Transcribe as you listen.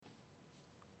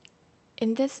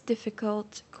In this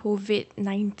difficult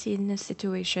COVID-19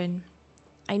 situation,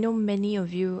 I know many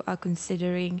of you are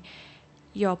considering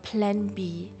your plan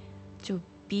B to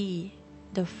be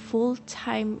the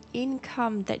full-time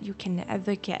income that you can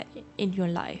ever get in your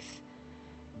life.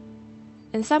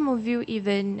 And some of you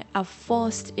even are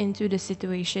forced into the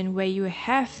situation where you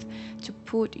have to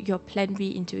put your plan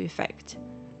B into effect.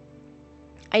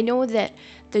 I know that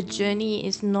the journey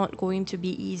is not going to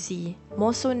be easy,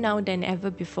 more so now than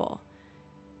ever before.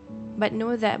 But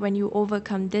know that when you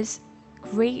overcome this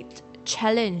great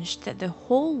challenge that the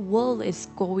whole world is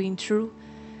going through,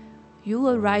 you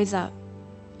will rise up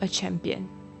a champion.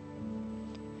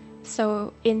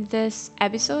 So, in this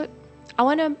episode, I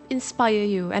want to inspire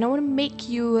you and I want to make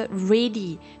you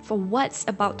ready for what's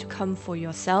about to come for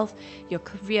yourself, your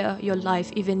career, your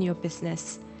life, even your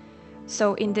business.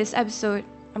 So, in this episode,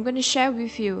 I'm going to share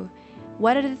with you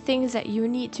what are the things that you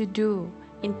need to do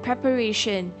in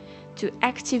preparation to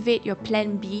activate your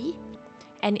plan B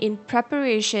and in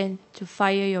preparation to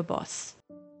fire your boss.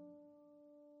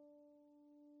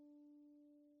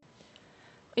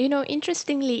 You know,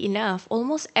 interestingly enough,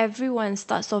 almost everyone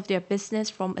starts off their business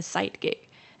from a side gig.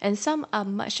 And some are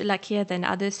much luckier than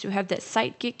others to have that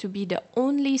side gig to be the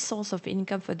only source of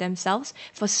income for themselves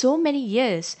for so many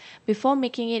years before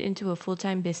making it into a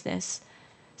full-time business.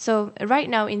 So right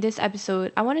now in this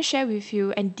episode, I want to share with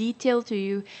you and detail to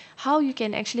you how you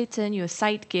can actually turn your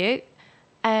side gig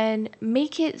and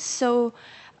make it so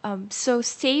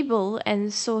stable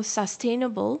and so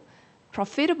sustainable,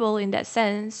 profitable in that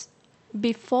sense,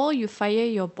 before you fire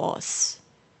your boss.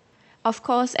 Of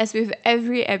course, as with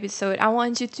every episode, I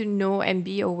want you to know and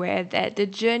be aware that the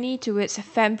journey towards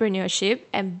fempreneurship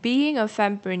and being a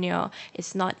fempreneur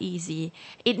is not easy.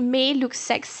 It may look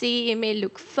sexy, it may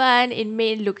look fun, it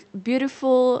may look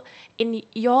beautiful in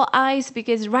your eyes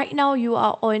because right now you're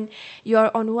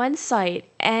on one side,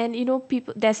 and you know,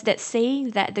 people, there's that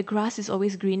saying that the grass is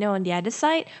always greener on the other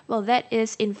side. Well, that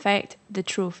is in fact the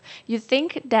truth. You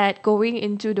think that going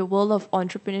into the world of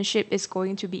entrepreneurship is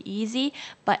going to be easy,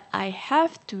 but I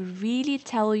have to really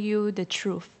tell you the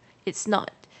truth. It's not.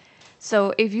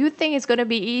 So if you think it's going to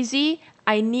be easy,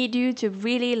 I need you to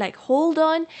really hold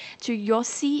on to your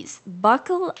seats,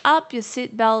 buckle up your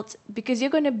seatbelt because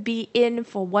you're going to be in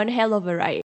for one hell of a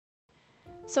ride.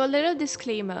 So a little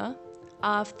disclaimer,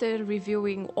 after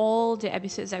reviewing all the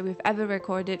episodes that we've ever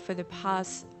recorded for the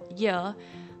past year,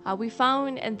 we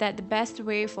found that the best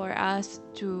way for us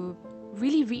to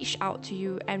really reach out to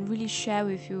you and really share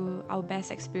with you our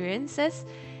best experiences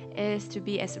is to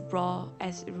be as raw,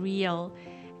 as real,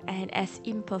 and as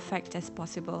imperfect as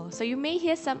possible. So you may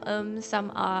hear some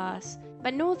ahs,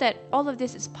 but know that all of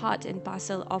this is part and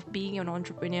parcel of being an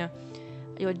entrepreneur.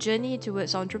 Your journey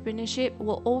towards entrepreneurship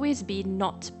will always be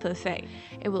not perfect.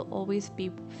 It will always be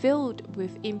filled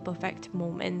with imperfect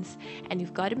moments, and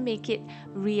you've got to make it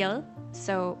real.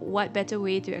 So what better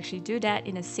way to actually do that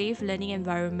in a safe learning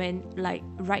environment like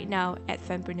right now at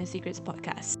Fempreneur Secrets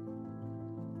Podcast?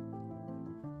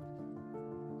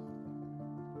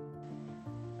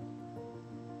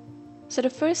 So the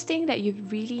first thing that you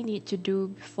really need to do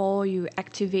before you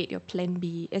activate your plan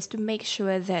B is to make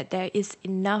sure that there is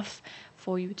enough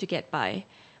for you to get by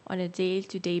on a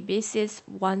day-to-day basis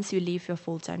once you leave your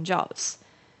full-time jobs.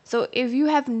 So if you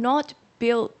have not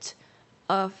built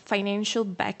a financial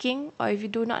backing or if you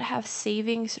do not have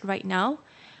savings right now,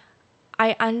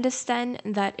 I understand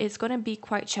that it's going to be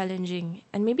quite challenging,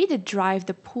 and maybe the drive,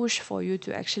 the push for you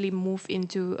to actually move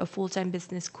into a full-time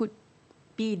business could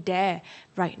be there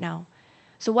right now.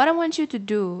 So what I want you to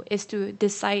do is to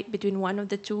decide between one of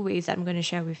the two ways that I'm going to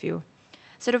share with you.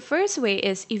 So the first way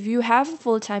is if you have a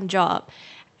full-time job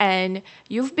and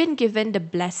you've been given the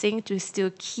blessing to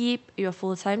still keep your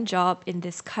full-time job in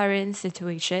this current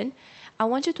situation, I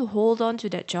want you to hold on to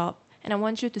that job and I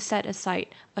want you to set aside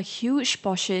a huge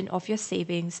portion of your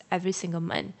savings every single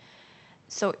month.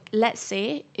 So let's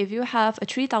say if you have a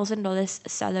 $3,000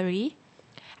 salary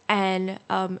and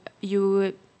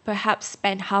you perhaps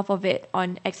spend half of it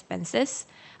on expenses,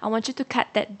 I want you to cut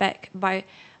that back by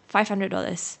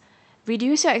 $500.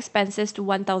 Reduce your expenses to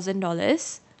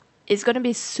 $1,000. It's going to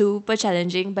be super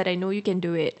challenging, but I know you can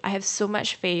do it. I have so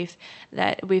much faith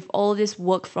that with all this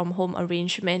work from home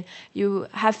arrangement, you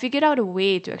have figured out a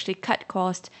way to actually cut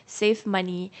costs, save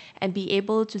money, and be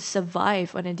able to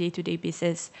survive on a day-to-day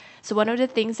basis. So one of the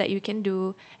things that you can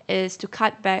do is to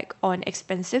cut back on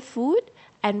expensive food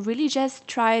and really just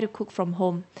try to cook from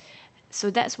home. So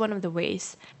that's one of the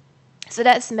ways. So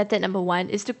that's method number one,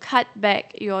 is to cut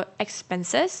back your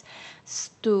expenses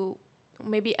to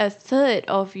maybe a third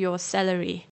of your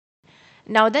salary.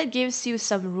 Now that gives you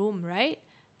some room, right?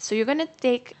 So you're going to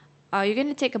take you're going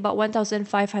to take about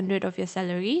 1,500 of your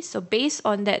salary. So based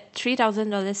on that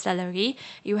 $3,000 salary,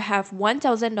 you have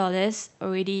 $1,000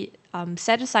 already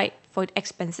set aside for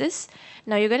expenses.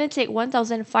 Now you're going to take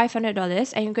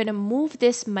 $1,500 and you're going to move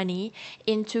this money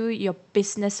into your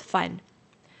business fund.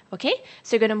 Okay,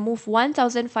 so you're going to move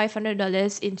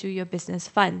 $1,500 into your business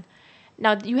fund.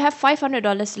 Now you have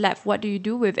 $500 left. What do you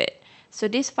do with it? So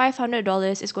this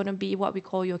 $500 is going to be what we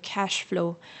call your cash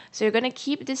flow. So you're going to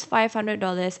keep this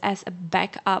 $500 as a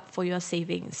backup for your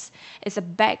savings. It's a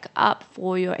backup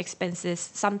for your expenses.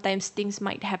 Sometimes things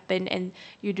might happen and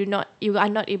you are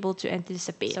not able to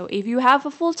anticipate. So if you have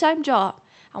a full-time job,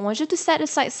 I want you to set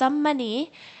aside some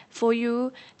money for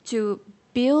you to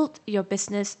build your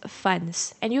business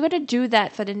funds. And you're going to do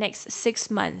that for the next 6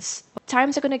 months.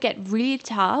 Times are going to get really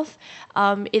tough.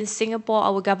 In Singapore,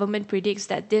 our government predicts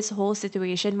that this whole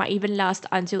situation might even last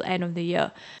until end of the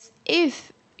year.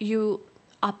 If you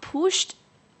are pushed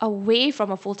away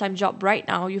from a full-time job right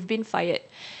now, you've been fired,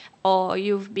 or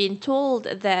you've been told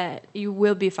that you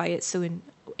will be fired soon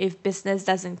if business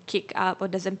doesn't kick up or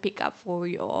doesn't pick up for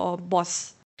your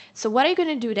boss. So what are you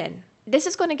going to do then? This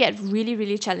is going to get really,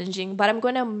 really challenging, but I'm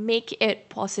going to make it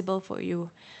possible for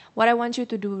you. What I want you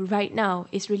to do right now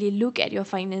is really look at your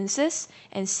finances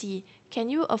and see, can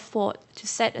you afford to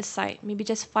set aside maybe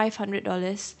just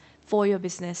 $500 for your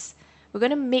business? We're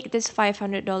going to make this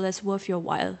 $500 worth your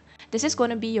while. This is going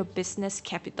to be your business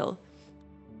capital.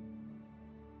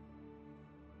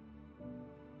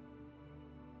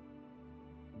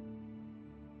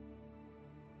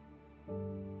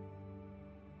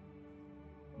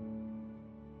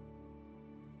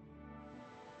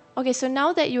 Okay, so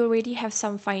now that you already have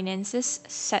some finances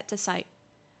set aside,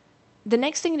 the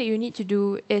next thing that you need to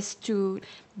do is to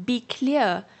be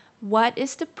clear what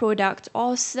is the product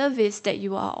or service that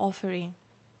you are offering.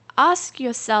 Ask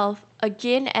yourself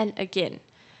again and again,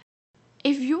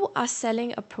 if you are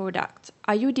selling a product,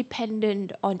 are you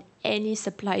dependent on any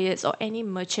suppliers or any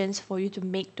merchants for you to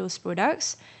make those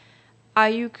products? Are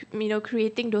you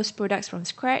creating those products from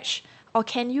scratch? Or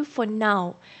can you, for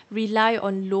now, rely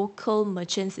on local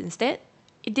merchants instead?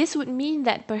 This would mean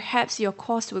that perhaps your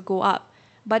cost will go up,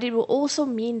 but it will also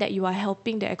mean that you are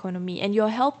helping the economy and you're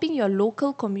helping your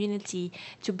local community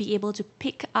to be able to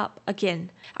pick up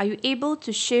again. Are you able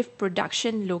to shift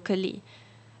production locally?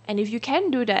 And if you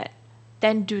can do that,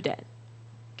 then do that.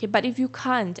 Okay, but if you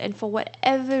can't, and for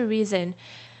whatever reason,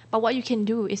 but what you can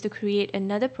do is to create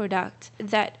another product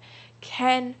that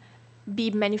can be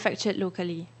manufactured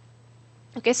locally.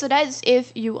 Okay, so that's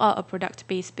if you are a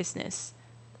product-based business.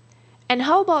 And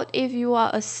how about if you are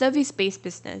a service-based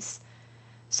business?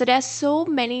 So there's so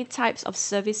many types of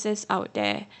services out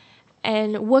there,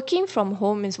 and working from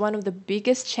home is one of the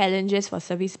biggest challenges for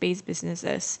service-based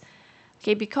businesses.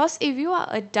 Okay, because if you are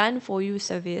a done-for-you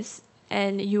service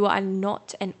and you are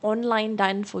not an online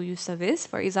done-for-you service,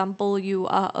 for example, you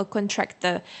are a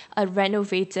contractor, a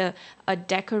renovator, a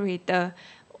decorator,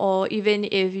 or even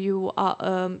if you are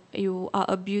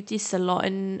a beauty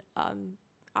salon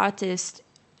artist,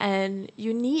 and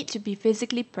you need to be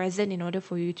physically present in order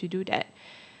for you to do that.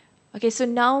 Okay, so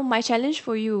now my challenge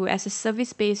for you as a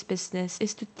service-based business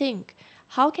is to think,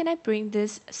 how can I bring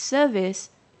this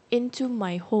service into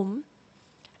my home?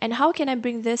 And how can I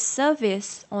bring this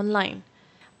service online?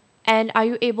 And are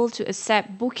you able to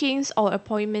accept bookings or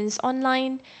appointments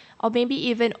online, or maybe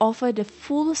even offer the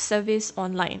full service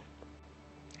online?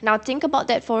 Now think about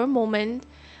that for a moment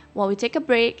while we take a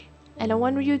break, and I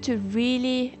want you to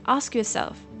really ask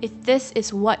yourself if this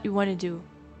is what you want to do.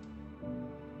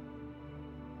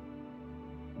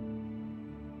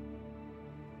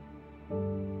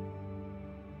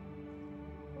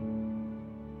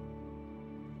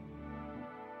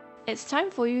 It's time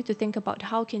for you to think about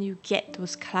how can you get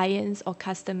those clients or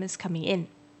customers coming in.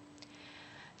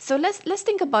 So let's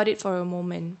think about it for a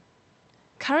moment.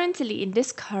 Currently, in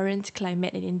this current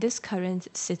climate and in this current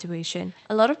situation,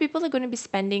 a lot of people are going to be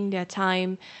spending their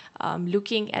time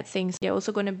looking at things. They're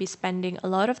also going to be spending a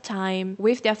lot of time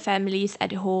with their families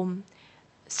at home.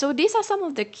 So these are some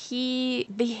of the key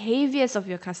behaviors of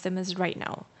your customers right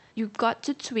now. You've got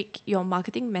to tweak your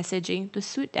marketing messaging to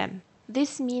suit them.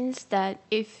 This means that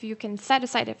if you can set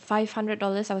aside that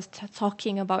 $500 I was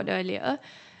talking about earlier,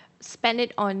 spend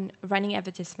it on running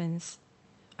advertisements.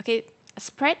 Okay,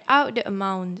 spread out the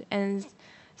amount and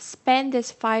spend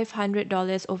this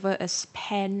 $500 over a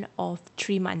span of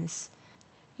 3 months.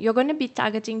 You're going to be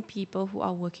targeting people who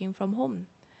are working from home.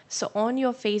 So on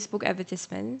your Facebook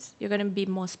advertisements, you're going to be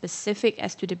more specific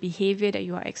as to the behavior that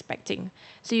you are expecting.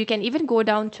 So you can even go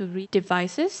down to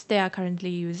devices they are currently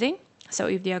using. So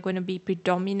if they are going to be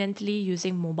predominantly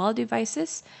using mobile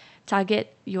devices,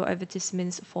 target your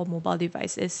advertisements for mobile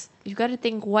devices. You've got to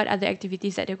think what other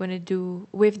activities that they're going to do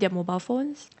with their mobile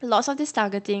phones. Lots of these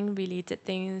targeting related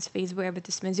things, Facebook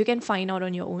advertisements, you can find out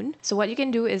on your own. So what you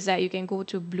can do is that you can go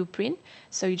to Blueprint.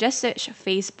 So you just search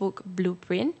Facebook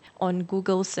Blueprint on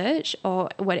Google search or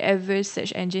whatever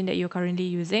search engine that you're currently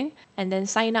using, and then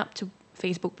sign up to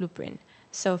Facebook Blueprint.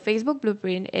 So Facebook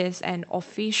Blueprint is an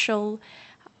official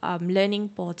learning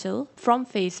portal from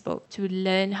Facebook to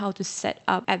learn how to set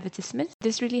up advertisements.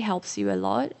 This really helps you a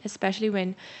lot, especially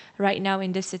when right now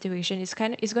in this situation it's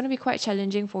going to be quite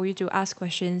challenging for you to ask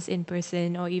questions in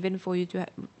person, or even for you to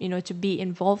to be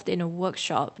involved in a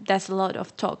workshop. There's a lot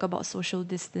of talk about social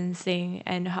distancing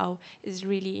and how it's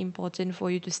really important for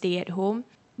you to stay at home.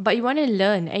 But you want to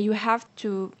learn and you have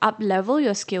to up level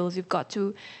your skills. You've got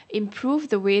to improve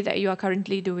the way that you are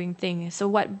currently doing things. So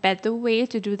what better way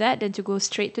to do that than to go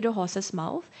straight to the horse's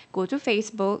mouth? Go to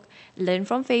Facebook, learn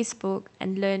from Facebook,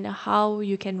 and learn how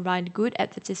you can run good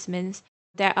advertisements.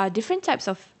 There are different types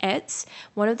of ads.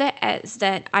 One of the ads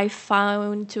that I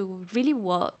found to really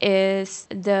work is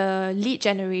the lead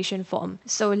generation form.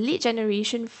 So lead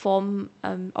generation form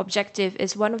objective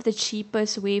is one of the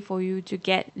cheapest way for you to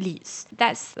get leads.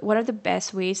 That's one of the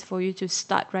best ways for you to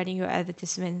start running your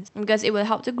advertisements, because it will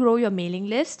help to grow your mailing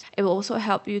list. It will also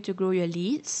help you to grow your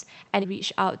leads and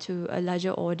reach out to a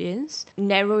larger audience,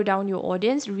 narrow down your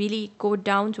audience, really go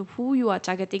down to who you are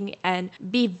targeting and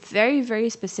be very, very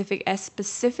specific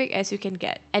as you can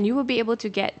get, and you will be able to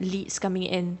get leads coming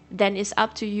in. Then it's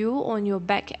up to you on your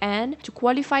back end to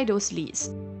qualify those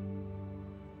leads.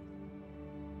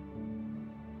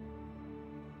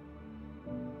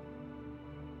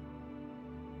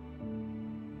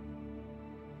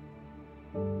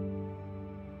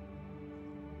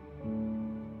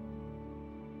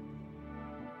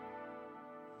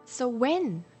 So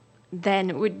when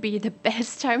then would be the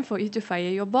best time for you to fire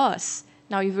your boss?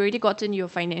 Now you've already gotten your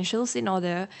financials in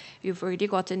order, you've already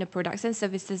gotten the products and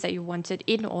services that you wanted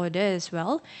in order as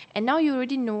well, and now you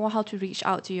already know how to reach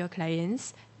out to your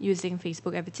clients using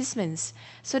Facebook advertisements.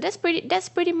 So that's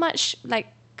pretty much like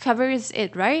covers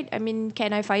it, right? I mean,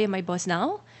 can I fire my boss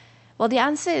now? Well, the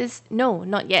answer is no,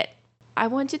 not yet. I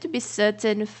want you to be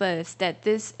certain first that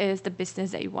this is the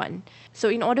business that you want. So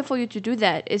in order for you to do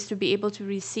that is to be able to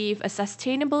receive a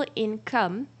sustainable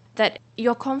income that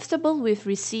you're comfortable with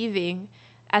receiving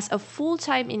as a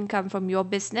full-time income from your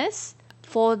business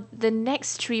for the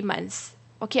next 3 months.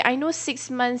 Okay, I know 6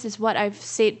 months is what I've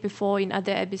said before in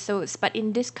other episodes, but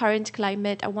in this current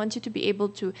climate, I want you to be able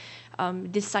to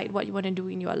decide what you want to do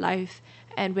in your life,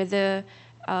 and whether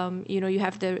you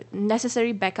have the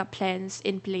necessary backup plans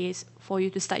in place for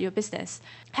you to start your business.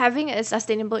 Having a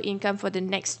sustainable income for the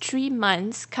next 3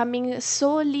 months coming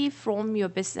solely from your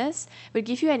business will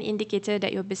give you an indicator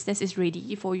that your business is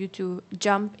ready for you to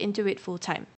jump into it full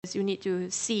time. You need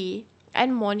to see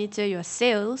and monitor your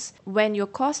sales when your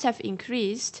costs have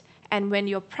increased, and when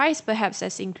your price perhaps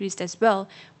has increased as well,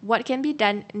 what can be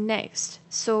done next?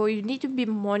 So you need to be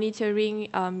monitoring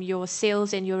your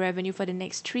sales and your revenue for the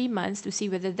next 3 months to see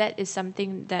whether that is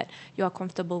something that you are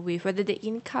comfortable with, whether the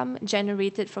income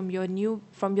generated from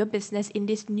your business in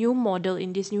this new model,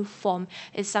 in this new form,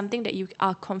 is something that you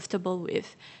are comfortable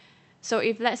with. So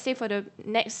if, let's say,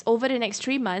 over the next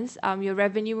 3 months, your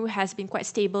revenue has been quite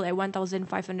stable at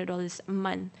 $1,500 a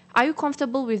month, are you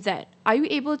comfortable with that? Are you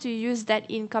able to use that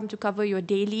income to cover your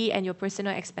daily and your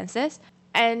personal expenses?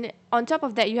 And on top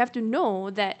of that, you have to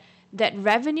know that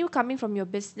revenue coming from your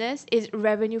business is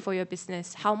revenue for your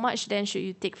business. How much then should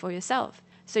you take for yourself?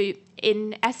 So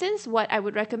in essence, what I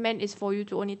would recommend is for you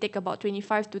to only take about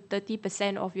 25 to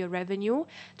 30% of your revenue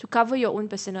to cover your own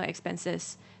personal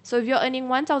expenses. So if you're earning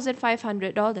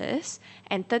 $1,500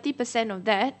 and 30% of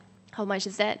that, how much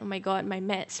is that? Oh my God, my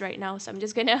maths right now. So I'm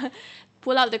just going to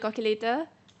pull out the calculator.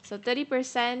 So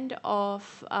 30%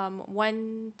 of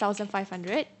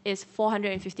 1,500 is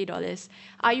 $450.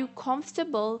 Are you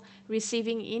comfortable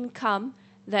receiving income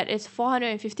that is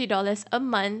 $450 a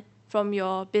month from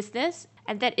your business?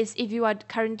 And that is if you are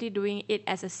currently doing it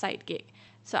as a side gig.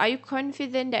 So are you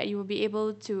confident that you will be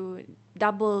able to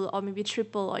double or maybe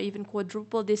triple or even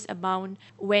quadruple this amount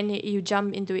when you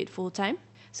jump into it full time?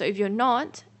 So if you're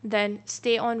not, then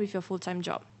stay on with your full-time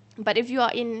job. But if you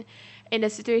are in a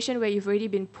situation where you've already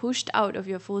been pushed out of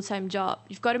your full-time job,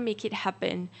 you've got to make it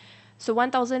happen. So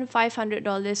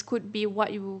 $1,500 could be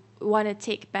what you want to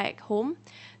take back home.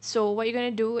 So what you're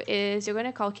going to do is you're going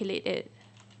to calculate it.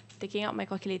 Taking out my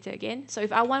calculator again. So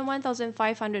if I want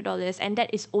 $1,500 and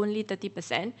that is only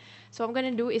 30%, so what I'm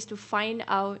going to do is to find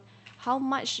out how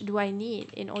much do I need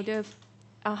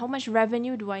how much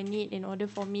revenue do I need in order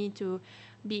for me to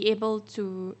be able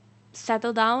to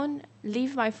settle down,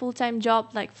 leave my full-time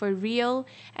job like for real,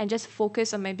 and just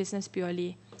focus on my business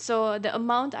purely. So the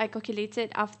amount I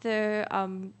calculated after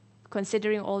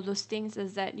considering all those things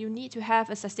is that you need to have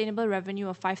a sustainable revenue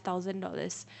of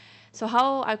 $5,000. So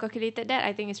how I calculated that,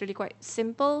 I think it's really quite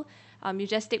simple. You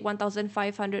just take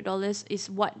 $1,500 is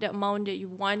what the amount that you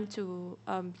want to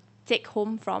take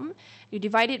home from. You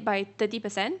divide it by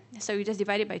 30%, so you just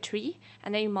divide it by 3,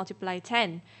 and then you multiply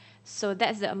 10. So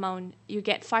that's the amount. You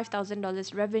get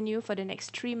 $5,000 revenue for the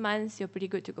next 3 months. You're pretty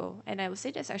good to go. And I would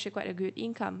say that's actually quite a good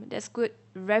income. That's good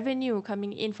revenue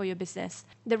coming in for your business.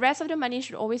 The rest of the money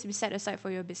should always be set aside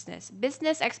for your business.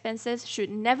 Business expenses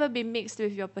should never be mixed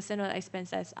with your personal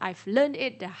expenses. I've learned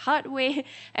it the hard way.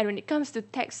 And when it comes to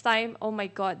tax time, oh my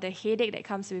God, the headache that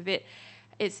comes with it,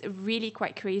 it's really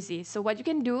quite crazy. So what you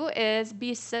can do is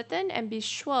be certain and be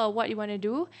sure what you want to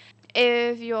do.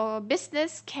 If your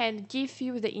business can give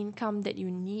you the income that you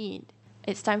need,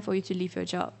 it's time for you to leave your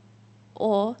job.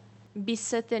 Or be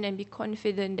certain and be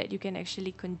confident that you can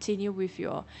actually continue with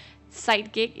your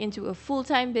side gig into a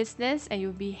full-time business, and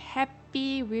you'll be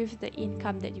happy with the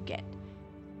income that you get.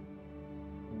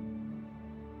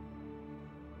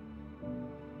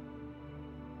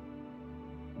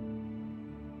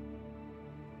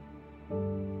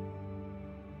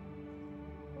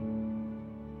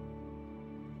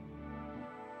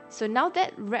 So now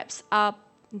that wraps up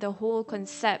the whole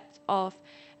concept of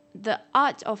the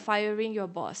art of firing your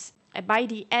boss. And by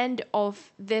the end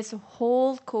of this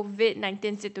whole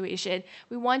COVID-19 situation,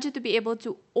 we want you to be able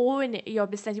to own your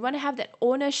business. You want to have that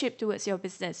ownership towards your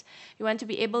business. You want to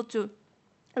be able to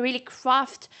really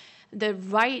craft the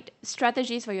right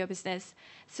strategies for your business.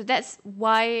 So that's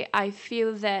why I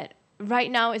feel that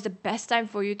right now is the best time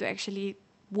for you to actually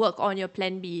work on your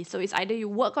plan B. So it's either you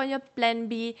work on your plan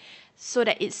B so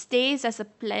that it stays as a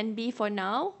plan B for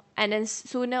now, and then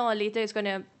sooner or later it's going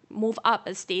to move up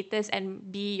a status and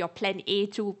be your plan A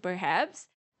too, perhaps.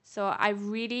 So I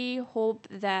really hope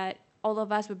that all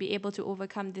of us will be able to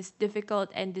overcome this difficult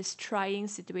and this trying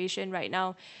situation right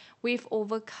now. We've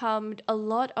overcome a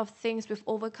lot of things. We've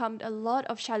overcome a lot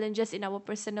of challenges in our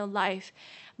personal life.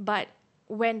 But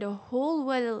when the whole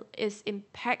world is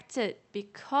impacted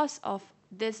because of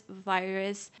this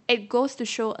virus, it goes to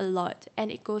show a lot, and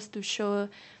it goes to show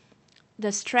the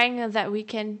strength that we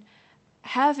can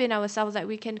have in ourselves, that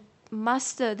we can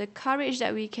muster, the courage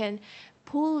that we can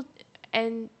pull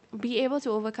and be able to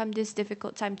overcome this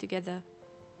difficult time together.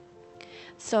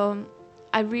 So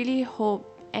I really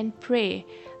hope and pray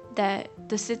that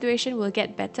the situation will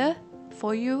get better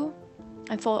for you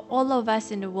and for all of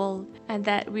us in the world, and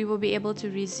that we will be able to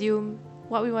resume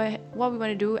what we want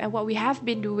to do and what we have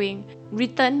been doing,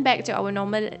 return back to our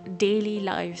normal daily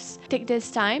lives. Take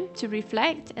this time to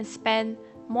reflect and spend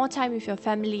more time with your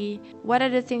family. What are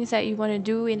the things that you want to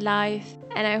do in life?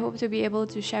 And I hope to be able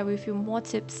to share with you more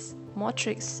tips, more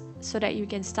tricks, so that you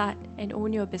can start and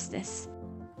own your business.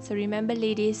 So remember,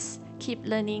 ladies, keep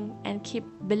learning and keep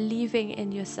believing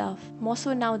in yourself, more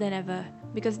so now than ever,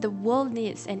 because the world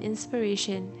needs an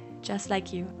inspiration just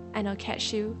like you. And I'll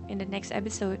catch you in the next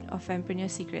episode of Fempreneur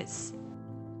Secrets.